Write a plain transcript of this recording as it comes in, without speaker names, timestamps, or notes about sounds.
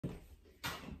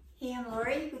Hey, I'm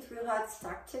Lori with Real Hot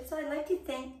Stock Tips. I'd like to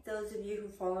thank those of you who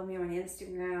follow me on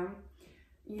Instagram.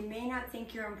 You may not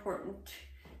think you're important,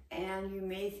 and you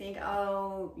may think,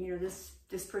 oh, you know,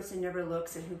 this person never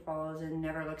looks at who follows and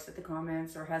never looks at the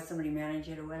comments or has somebody manage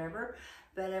it or whatever.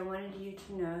 But I wanted you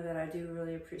to know that I do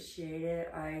really appreciate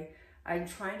it. I'm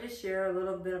trying to share a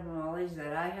little bit of knowledge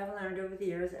that I have learned over the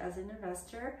years as an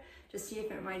investor to see if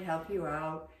it might help you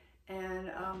out. And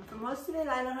for most of it,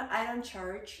 I don't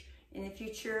charge. In the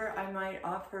future, I might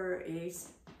offer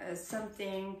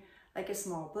something like a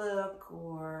small book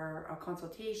or a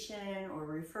consultation or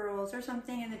referrals or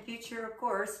something in the future, of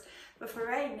course. But for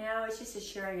right now, it's just a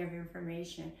sharing of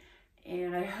information.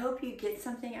 And I hope you get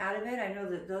something out of it. I know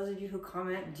that those of you who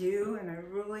comment do, and it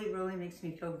really, really makes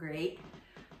me feel great.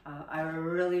 I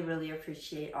really, really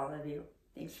appreciate all of you.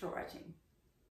 Thanks for watching.